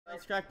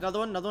Nice crack. Another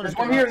one. There's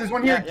one here. There's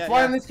one here. Yeah,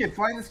 fly on this kid.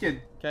 Fly on this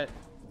kid. Okay.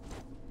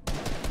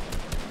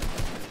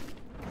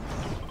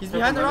 He's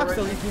behind the rock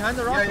still. He's behind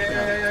the rock.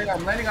 Yeah.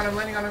 I'm landing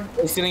on him.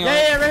 He's sitting on.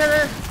 Yeah, right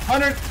here.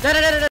 100.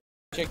 Dead.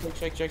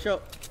 Check.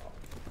 Show.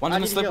 One's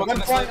in the slip.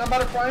 One flying. I'm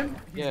about to fly him.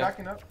 He's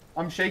backing up.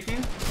 I'm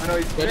shaking. I know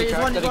he's. He's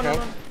one.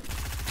 Dead.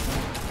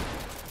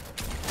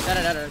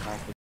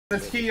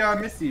 This key,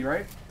 Misty,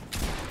 right?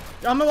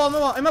 On my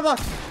wall. In my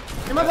box.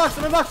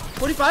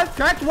 45.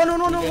 Cracked.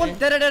 One.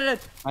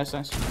 Dead.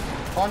 Nice.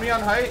 On me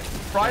on height.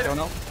 Fried.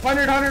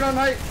 100 on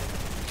height.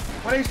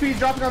 1 HP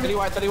dropping on me.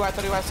 30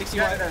 white, 60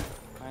 white.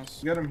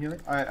 Nice. You got him healing?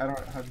 I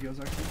don't have heals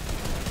actually.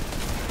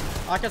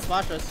 I can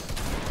splash us.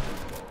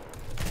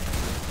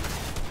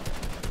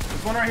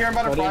 There's one right here. I'm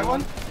about to fly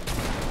one.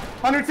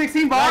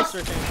 116 box.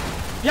 Nice,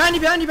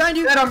 behind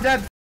you. Dead. I'm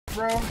dead,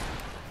 bro.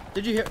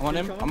 Did you hear? I'm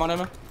on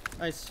him.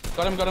 Nice.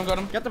 Got him.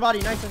 Get the body.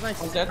 Nice.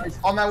 I'm dead. Nice.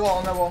 On that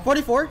wall.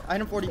 44. I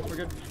hit him 40. We're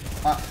good.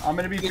 I'm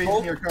gonna be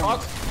facing your cone.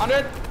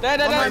 100. Dead.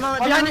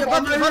 Behind you,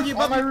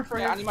 above you.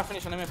 Yeah, I need my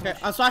finish. Okay,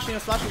 I'm slashing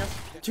us.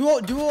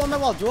 Duo on my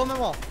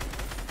wall.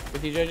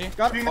 With you, Joji.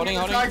 Got holding.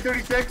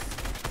 36.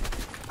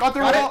 Got the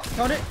wall.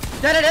 Count it.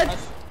 Dead.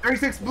 Nice.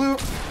 36 blue.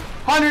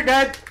 100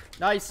 dead.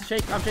 Nice. I'm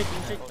shaking.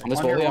 On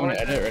this wall, I'm gonna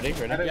edit. Ready?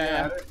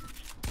 Yeah.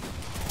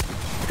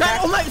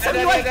 Oh my,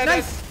 70 white.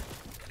 Nice.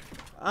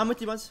 I'm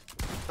with you, Buzz.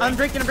 I'm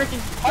breaking.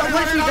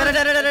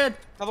 Dead.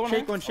 Another one.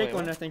 Shake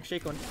one. I think.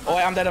 Shake one. Oh,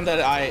 wait, I'm dead.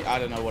 I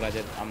don't know what I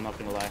did. I'm not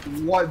gonna lie.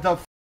 What the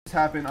f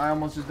happened? I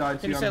almost just died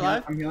too. Can you stay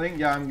alive? I'm healing.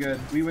 Yeah, I'm good.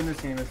 We win this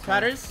game. It's fine.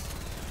 Patters.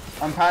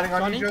 I'm padding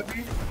on you,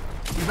 Joji.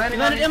 He's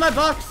landing on in my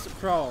box,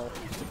 bro.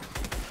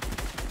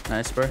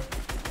 Nice, bro.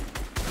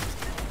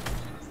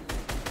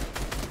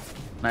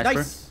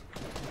 Nice.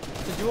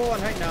 It's a duo on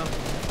height now.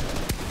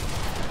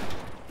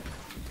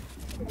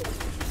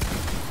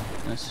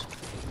 Nice,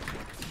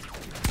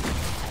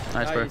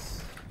 bro.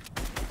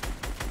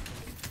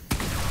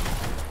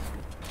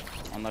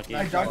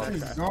 I got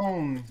his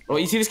zone. Oh,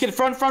 you see this kid?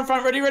 Front.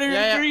 Ready?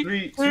 Yeah.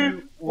 3,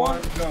 2,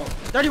 1, go.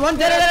 31.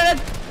 Dead.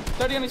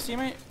 30 on his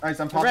teammate. Nice,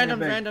 I'm popping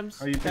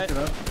Randoms. Oh, you picked it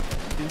up?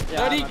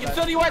 Yeah,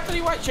 30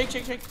 white. Shake.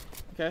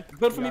 Okay.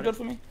 Build for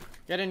me.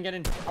 Get in.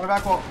 On the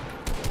back wall.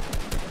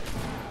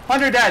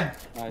 100 dead.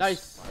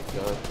 Nice.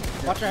 Good.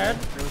 Watch your head.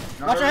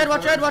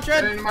 Watch your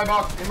head. In my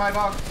box.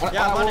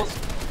 Yeah, I'm on it.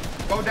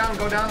 Go down.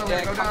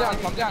 Yeah, come down.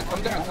 I'm down,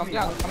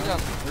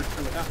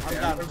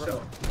 bro.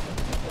 bro.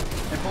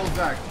 It pulls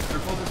back. They're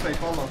pulled this way.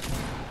 Follow.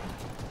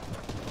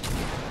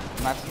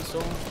 Matching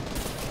soul.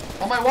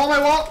 On my wall.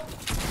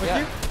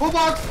 Yeah. Full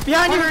box.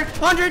 Behind you.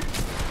 100.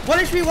 1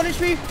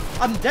 HP.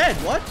 I'm dead.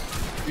 What?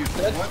 Dude,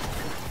 what?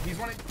 He's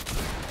one.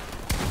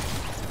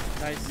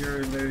 Nice.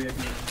 You're literally a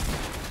human.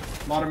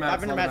 Lot of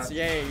mats. 500 mats.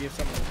 Yeah, you have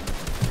something.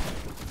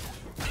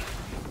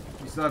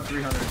 You still have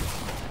 300.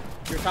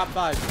 You're top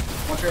 5.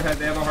 Watch your head.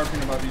 They have a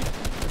harpoon above you.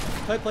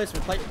 Play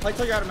placement. Play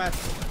till you're out of mats.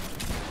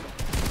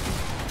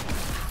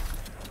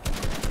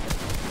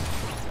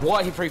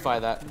 What? He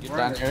pre-fired that. You're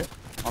down here.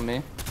 On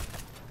me.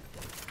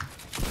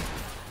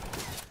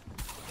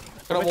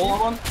 Got a wall on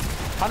one.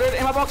 100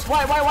 in my box.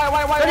 White.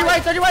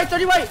 30 white.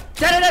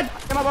 Dead.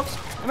 In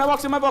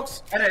my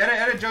box.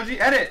 Edit, Joji.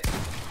 Edit.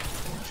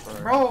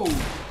 Bro.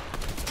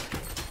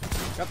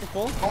 Got the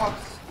full. Box.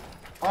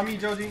 On me,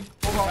 Joji.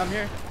 Full box. I'm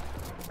here.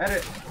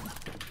 Edit.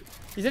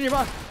 He's in your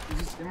box. He's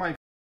just in my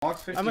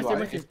box. 50 I'm with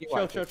white.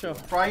 you. Chill.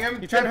 Frying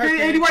him. You trying to hurt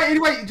 80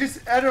 white.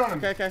 Just edit on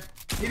him. Okay.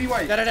 80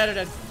 white.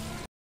 Dead.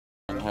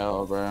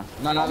 Hell, bro.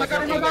 No. Oh my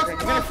god, in my box. I'm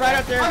gonna fry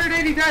out there.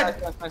 180 dead.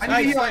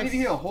 I need to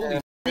heal. Holy. I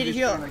need to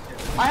heal.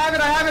 I have it.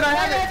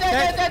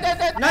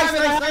 Nice.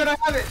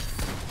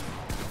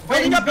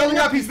 Wait, building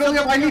up. He's building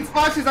up. I need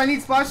splashes.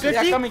 50?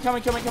 Yeah, coming.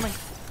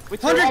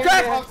 100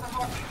 crack.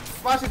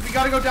 Splashes. We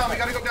gotta go down.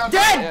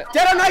 Dead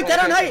on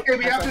height. Okay,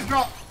 we have to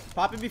drop.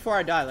 Pop it before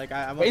I die. Like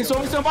I won't. Wait,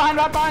 so behind.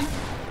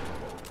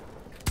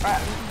 Right.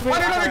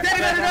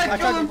 Dead.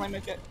 Kill him.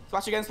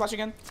 Splash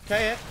again.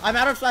 Okay, yeah. I'm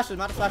out of flashes.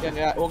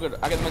 Yeah, all good.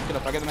 I get the medkit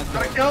up.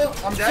 Got a kill.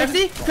 I'm dead.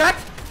 50.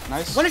 Cracked.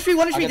 Nice. 1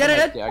 HP.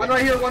 Dead. One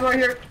right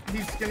here.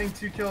 He's getting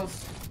 2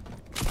 kills.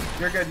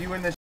 You're good. You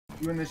win this.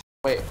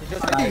 Wait.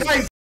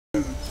 Nice.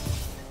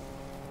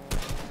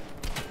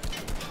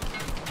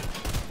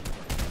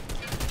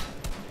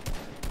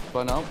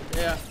 But no.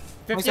 Yeah.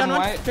 50 on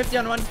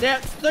one. They're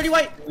 30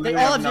 white. They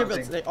all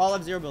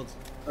have 0 builds.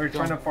 Or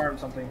trying to farm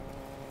something.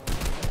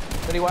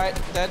 30 white.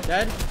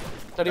 Dead.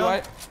 30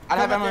 white. I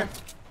have ammo.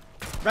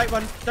 Right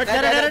one.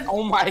 Dead.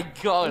 Oh my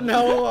god.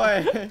 No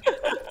way.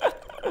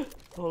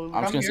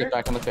 I'm just gonna sit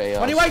back on the pay.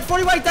 40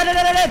 white.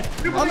 Dead.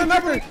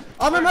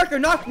 On my marker.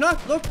 Knock.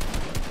 Look.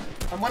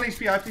 I'm 1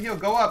 HP. I have to heal.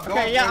 Go up.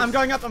 Okay, yeah, I'm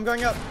going up. I'm 1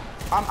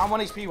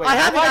 HP. Wait. I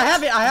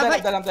have it.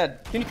 I'm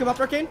dead. Can you come up,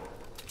 Arcane?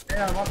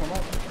 Yeah, I'm up.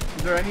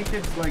 Is there any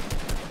kids like?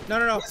 No.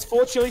 There's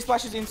 4 chili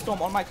splashes in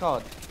storm on my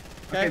card.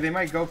 Okay, they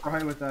might go for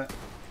high with that.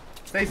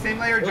 Stay same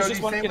layer, Joji.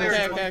 Same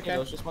layer. Okay.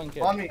 There's just one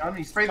kid. On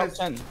me. Spray Top this.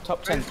 10.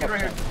 Top 10.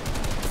 Right here.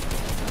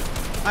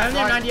 I only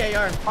have 98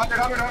 yard.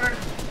 100.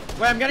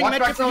 Wait, I'm getting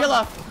medkits for heal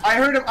off. I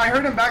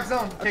heard him back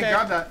zone. Okay,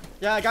 grab that.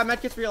 Yeah, I got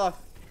medkits for heal off.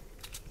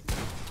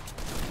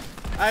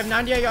 I have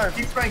 90 AR.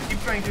 Keep spraying,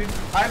 dude.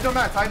 I have no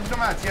mats. You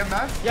have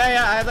mats? Yeah,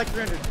 I have like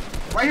 300.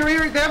 Right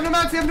here. They have no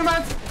mats.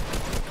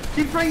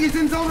 Keep spraying. He's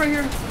in zone right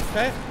here.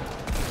 Okay.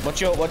 What's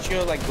your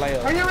like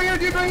layer? Right here,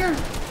 dude. Right here.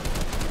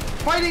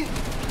 Fighting.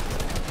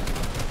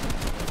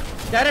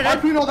 Dead.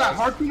 Harpoon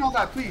all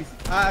that, please.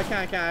 I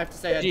can't. I have to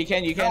stay. You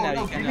can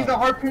now. Give me the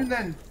harpoon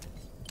then.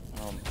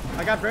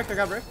 I got brick.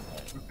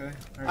 Okay.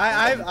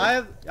 I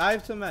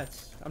have 2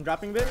 mats. I'm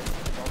dropping a bit.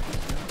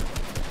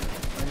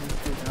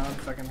 Down,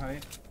 second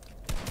height.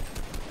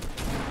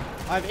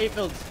 I have 8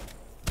 builds.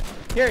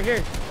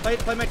 Here. Play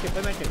medkit.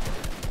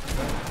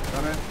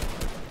 Got it.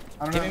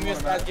 I don't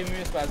Give me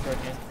a spaz, bro.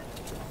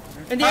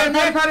 In the air.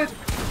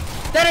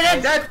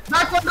 Dead.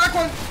 Back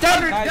one. Dead.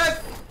 Dead.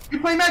 You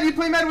play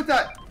med with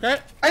that. Okay.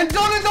 And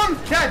zone.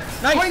 Dead.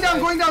 Nice.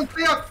 Going down.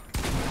 Stay up.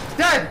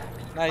 Dead.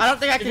 Nice. I don't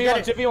think I can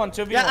get it.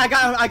 2v1. Yeah, I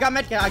got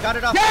medkit. I got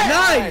it off. Yeah.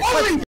 Nice.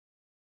 Holy.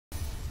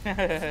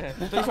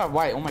 Please not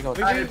white. Oh my god.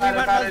 We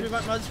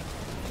want muds.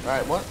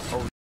 Alright, what?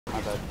 Oh,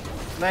 my bad.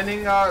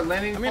 Landing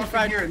I'm in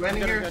front. here.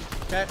 Landing here.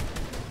 Okay.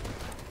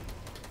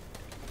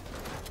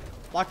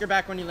 Lock your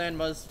back when you land,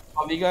 Muzz.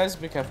 You guys,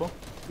 be careful.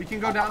 We can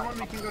go down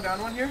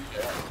one here.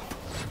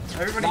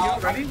 Everybody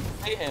ready?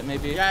 Stay hit,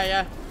 maybe.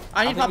 Yeah.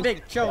 I need pop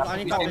big. Chill. I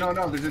need pop big. No.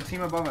 There's a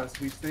team above us.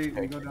 We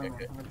go down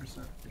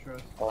 100%.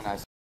 Trust. Oh,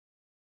 nice.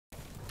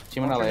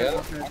 Team in LA.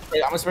 I'm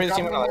gonna spray the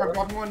team in LA. We're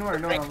dropping one more.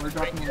 No, we're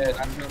dropping one.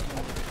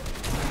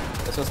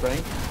 That's what's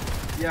spraying.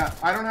 Yeah,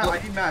 I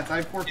need mats. I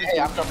have 450.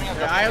 Yeah, I'm dropping.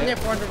 I only have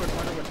 400 wood.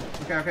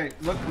 Okay.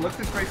 Look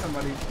to spray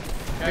somebody.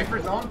 Okay. Wait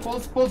for zone.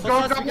 Pulls.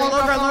 Low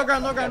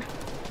ground.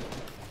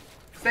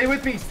 Stay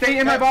with me. Stay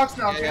in my box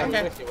now. Yeah,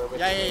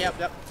 Okay.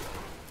 Yep.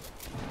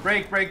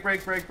 Break.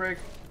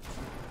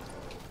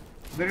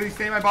 Literally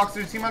stay in my box.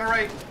 There's a team on the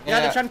right. Yeah,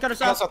 they're trying to cut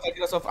us off. Get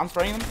us off. I'm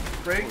spraying them.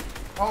 Break.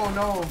 Oh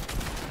no.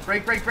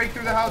 Break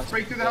through the house.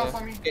 Break through the house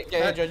on me.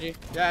 Yeah, Joji.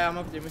 Yeah, I'm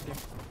with you.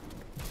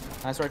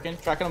 Nice working.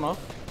 Tracking them off.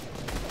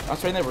 I'm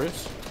spraying their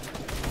roofs.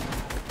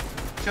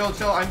 Chill.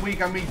 I'm weak.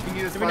 You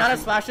need a Do we not have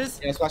splashes?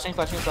 Yeah, splashing.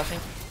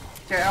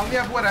 Okay, I only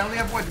have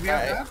wood. Do we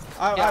have that?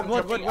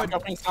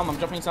 I'm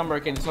dropping some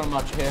hurricane. It's not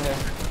much. Here.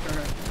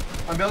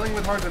 I'm building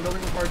with hearts.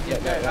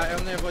 Yeah. I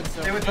only have wood,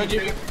 so. Stay with me,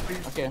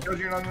 please. Okay.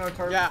 Joji, you're not gonna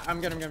target. Yeah, I'm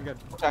good.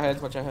 Watch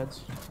our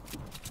heads.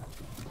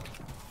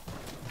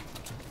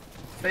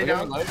 Stay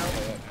down.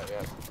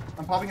 Yeah.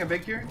 I'm popping a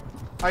big here.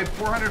 I have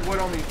 400 wood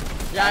only.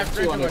 Yeah, I have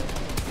 300 wood.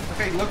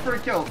 Okay, look for a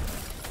kill.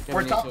 Okay,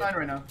 We're top 9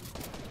 right now.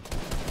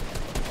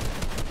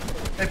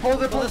 They pull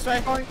this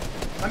way.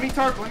 Let me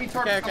tarp.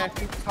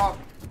 Okay. Stop.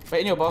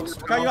 Wait in your box.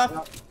 Cut you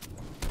off.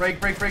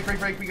 Break. We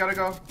gotta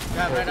go.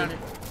 Yeah, right on it.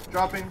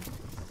 Dropping.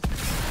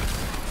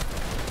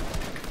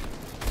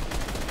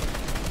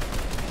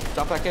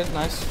 Drop that kid.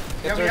 Nice.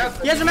 Yeah,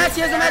 He has a match.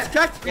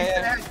 Cracked.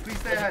 Please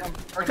stay ahead.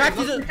 Okay, Cracked.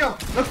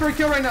 look for a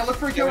kill right now. We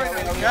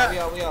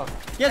are.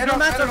 He has no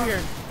match over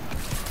here.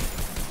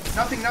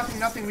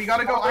 Nothing. We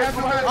gotta go. I have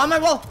no mats. On my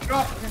wall.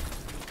 Drop.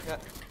 Yeah.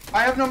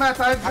 I have no mats.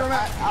 I'll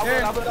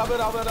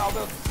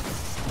build.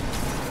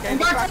 Okay,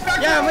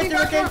 Back. Yeah, I'm with you,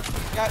 okay.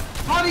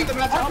 Hardy,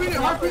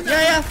 harpoon.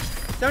 Yeah.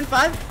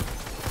 75.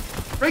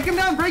 Break him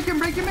down. Break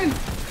him in.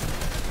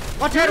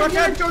 Watch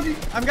out. Joji.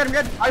 I'm good.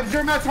 I have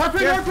 0 mats.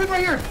 Harpoon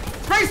right here.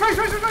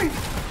 Spray.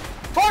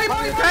 Body.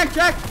 Crack.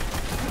 Got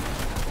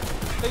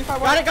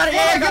it.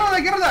 Yeah,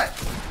 Get on that.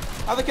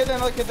 Another kid there.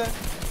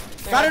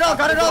 Got it all.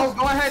 Go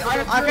ahead. I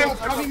have 0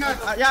 dropping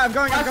mats. Yeah, I'm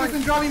going. Flash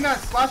and dropping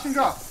mats. Flash and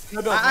drop.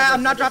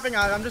 I'm not dropping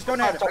out. I'm just going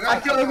ahead. I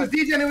killed. It was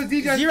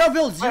DJ. Zero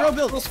build.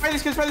 Spray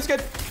this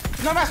kid.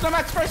 No mats.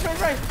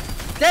 Spray.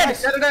 Dead.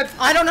 Dead.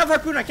 I don't have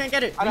harpoon. I can't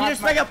get it. We need to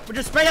spray up.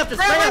 Just spray up.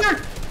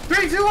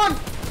 3, 2, 1.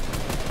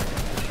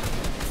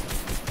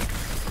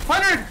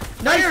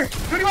 100. Nice.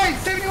 20 white.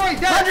 70 white.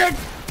 Dead. 100.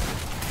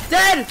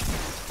 Dead.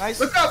 Nice.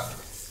 Look up.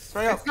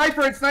 Spray up.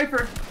 It's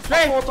sniper.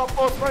 Spray. Top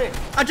four, spray.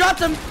 I dropped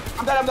him.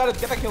 I'm dead.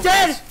 Get that kill.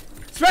 Dead.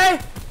 Spray.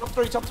 Top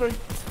three.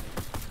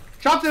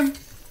 Chopped him.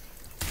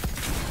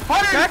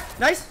 100. Crack.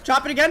 Nice.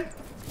 Chop it again.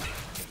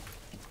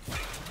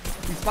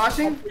 He's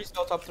flashing.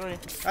 Top three.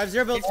 I have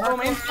 0 builds.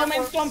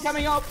 Storm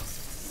coming up.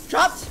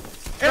 Chopped.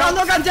 And on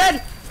look, I'm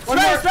dead.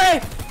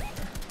 Spray.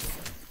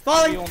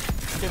 Falling.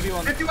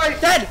 50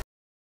 white. Dead.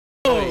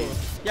 Oh.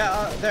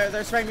 Yeah,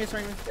 they're spraying me.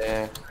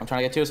 Yeah, I'm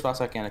trying to get to as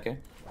fast as I can. Okay.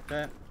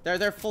 Okay.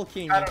 They're full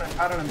keen.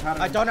 Pat on him.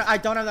 I don't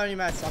have any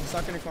mats. I'm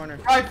stuck in the corner.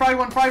 Fry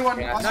one.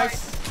 Yeah,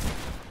 Nice.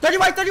 30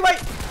 white.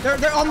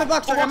 They're on my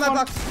box. They're on my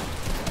box.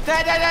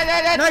 Dead.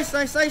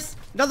 Nice.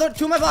 Another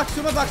 2 my box.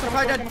 I'm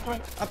probably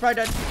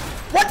dead.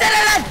 What?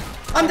 Dead.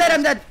 I'm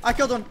dead. I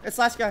killed one. It's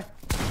last guy.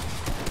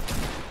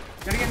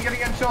 Get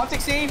again. Chill.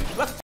 16.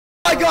 Let's.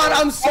 Oh my god,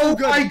 I'm so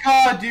good. Oh my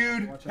god,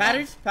 dude.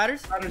 Patters?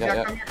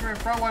 Yeah. Come here.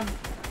 Front one.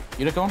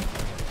 Unicorn.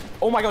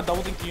 Oh my god,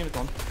 double dink the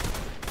unicorn.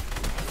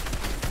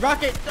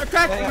 Rocket.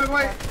 Crack.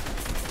 Wait.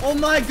 Oh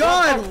my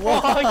god.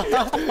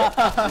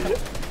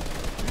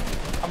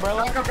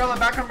 Umbrella.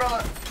 Back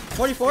umbrella.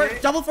 44.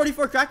 Double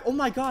 44 crack. Oh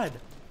my god.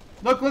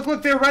 Look.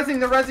 They're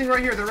rezzing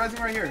right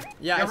here.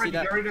 Yeah, I see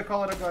that. Get ready to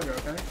call it a glider,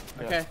 okay?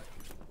 Okay.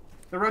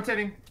 They're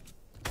rotating.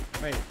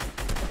 Wait.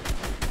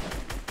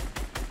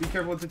 Be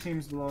careful with the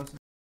teams below us.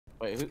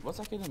 Wait, what's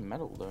that kid in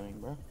metal doing,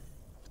 bro?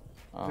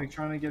 Oh. Like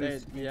trying to get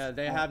his. Yeah,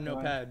 they have no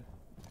pad.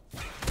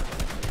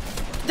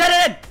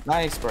 Dead!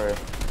 Nice, bro.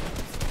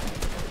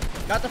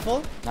 Got the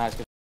full? Nice,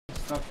 good.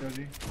 Stuff,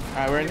 Joji.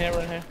 Alright, we're in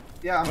here.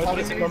 Yeah, I'm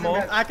probably missing one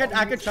more. I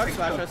could chuck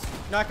splash us.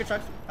 No, I could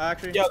chuck.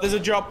 Actually. Yo, there's a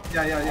drop.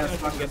 Yeah.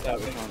 Get that.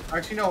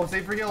 Actually, no.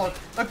 Save for heal.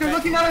 Look, they're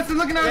looking at us. They're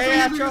looking at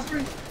us.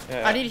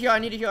 Yeah. I need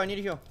to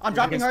heal. I'm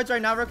dropping hearts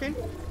right now, Rokin.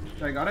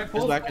 I got it.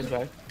 Pull. His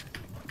back.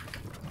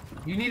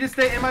 You need to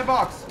stay in my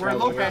box. We're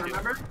low fan,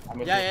 remember?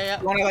 Yeah.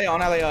 On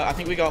LA. I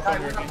think we got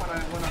one. Yeah,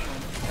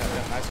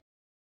 Nice.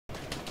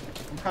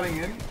 I'm cutting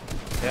in.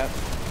 Yeah.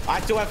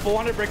 I still have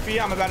 400 brick for you.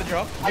 I'm about to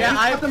drop.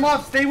 I cut them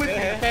off. Stay with me.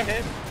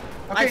 Okay.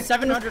 I have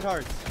 700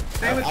 hearts.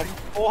 Stay with me.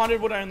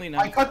 400 would only now.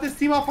 I cut this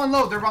team off on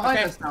low. They're behind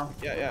us now.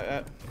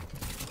 Yeah.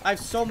 I have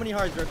so many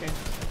hearts, Rokin.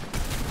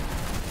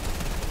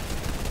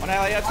 On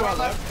LA, to our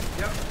left.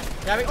 Yep.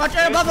 Yeah, watch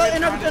out above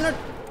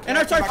in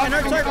our charge. Come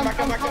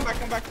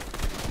back.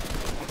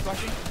 I'm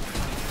flashing.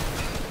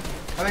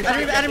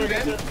 Enemy.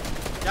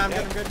 Yeah, I'm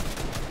good.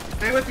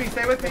 Stay with me.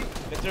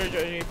 Get through,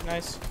 Joji.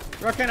 Nice.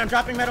 Rokin, I'm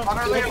dropping metal. On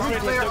our layer.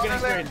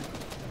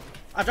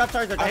 I dropped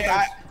stars.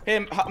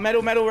 Him,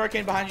 metal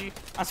working behind you.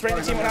 I'm spraying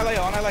the team on LA.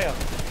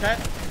 Okay.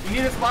 You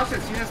need to splash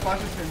this.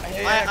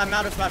 I'm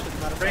out of splashes.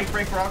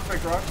 Break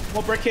rocks.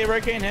 More brick here.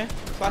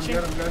 Flashing.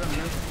 I'm good.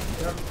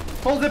 Yep.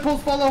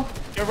 Pulls, follow.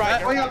 You're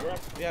right.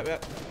 Yeah.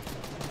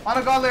 On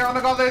a god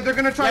layer. They're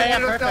gonna try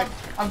and get us down.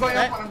 I'm going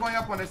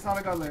up one. It's not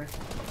a god layer.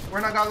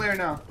 We're not god layer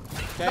now.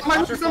 Okay. On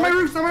my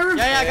roof.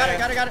 Yeah, I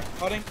got it.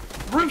 Holding.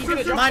 Roof.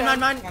 Mine.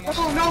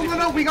 Oh,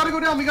 no. We gotta go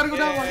down.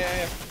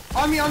 Yeah.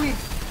 On me.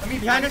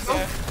 Behind us.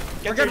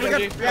 We're good.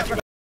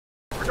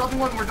 We're dropping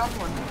one.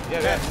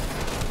 Yeah.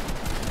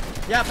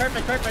 Yeah,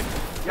 perfect.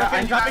 Yeah,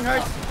 I'm dropping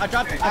hearts. I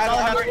dropped. That's all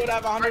I got. I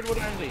have 100 wood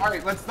only.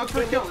 Alright, let's look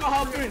for kills.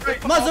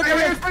 Muzz, look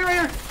right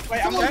here.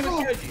 Wait, I'm going to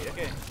Joji.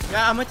 Okay.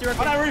 Yeah, I'm with you.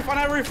 On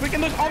our roof. We can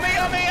look. On me.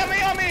 Come.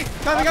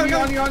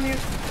 On you.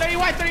 30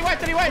 white.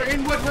 We're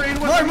in wood.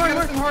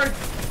 More. Some hearts.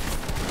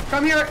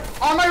 Come here.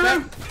 On my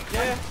roof.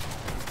 Yeah.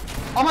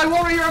 On my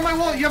wall right here.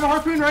 You have a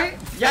harpoon, right?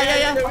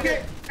 Yeah.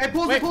 Okay. It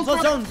pulls.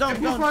 Zone.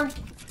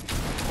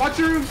 Watch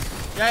your roofs.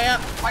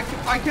 Yeah.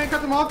 I can't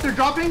cut them off. They're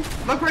dropping.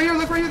 Look right here.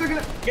 They're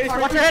gonna.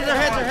 Watch your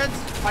heads.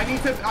 I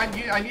need to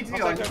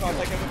heal. I'll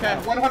take him. Okay.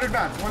 100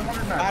 mats. I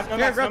have no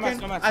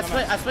mats.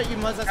 I split you,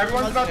 Muzz.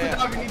 Everyone's about to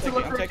die. We need to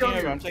look for a kill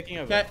here. I'm taking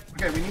over.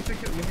 Okay, we need to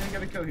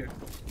get a kill here.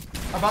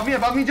 Above me,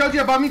 Joji.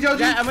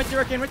 Yeah, I'm with you,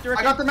 Rokin.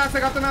 I got the mats.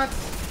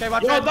 Okay,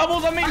 watch Yo, out.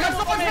 doubles on me. I got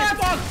so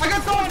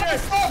much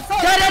mats.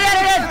 Stop.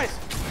 Dead.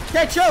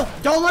 Okay, chill.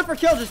 Don't look for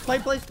kills. Just play.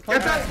 Get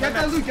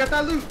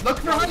that loot. Look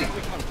for honey.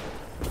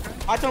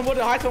 Heights on wood,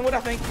 I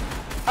think.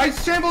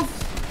 Ice shambles.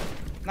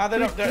 No, they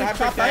don't. They have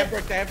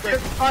brick.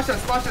 Splash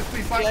us,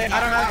 please. Splash us. I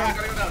don't have. I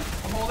gotta go down.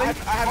 I'm holding. I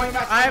have no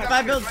mats. I have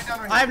 5 builds.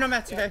 I have no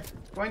mats. Okay.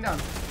 Going down.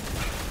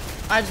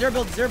 I have 0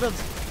 builds. I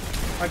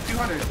have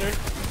 200.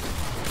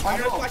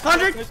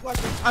 100.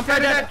 I'm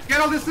dead. Get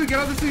all this loot.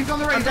 He's on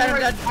the right. I'm dead.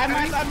 I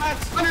have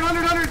mats.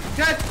 100.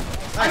 Dead.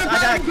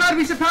 I got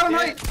we should pound him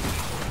right.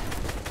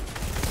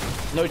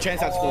 No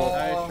chance that's full.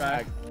 Nice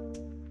try.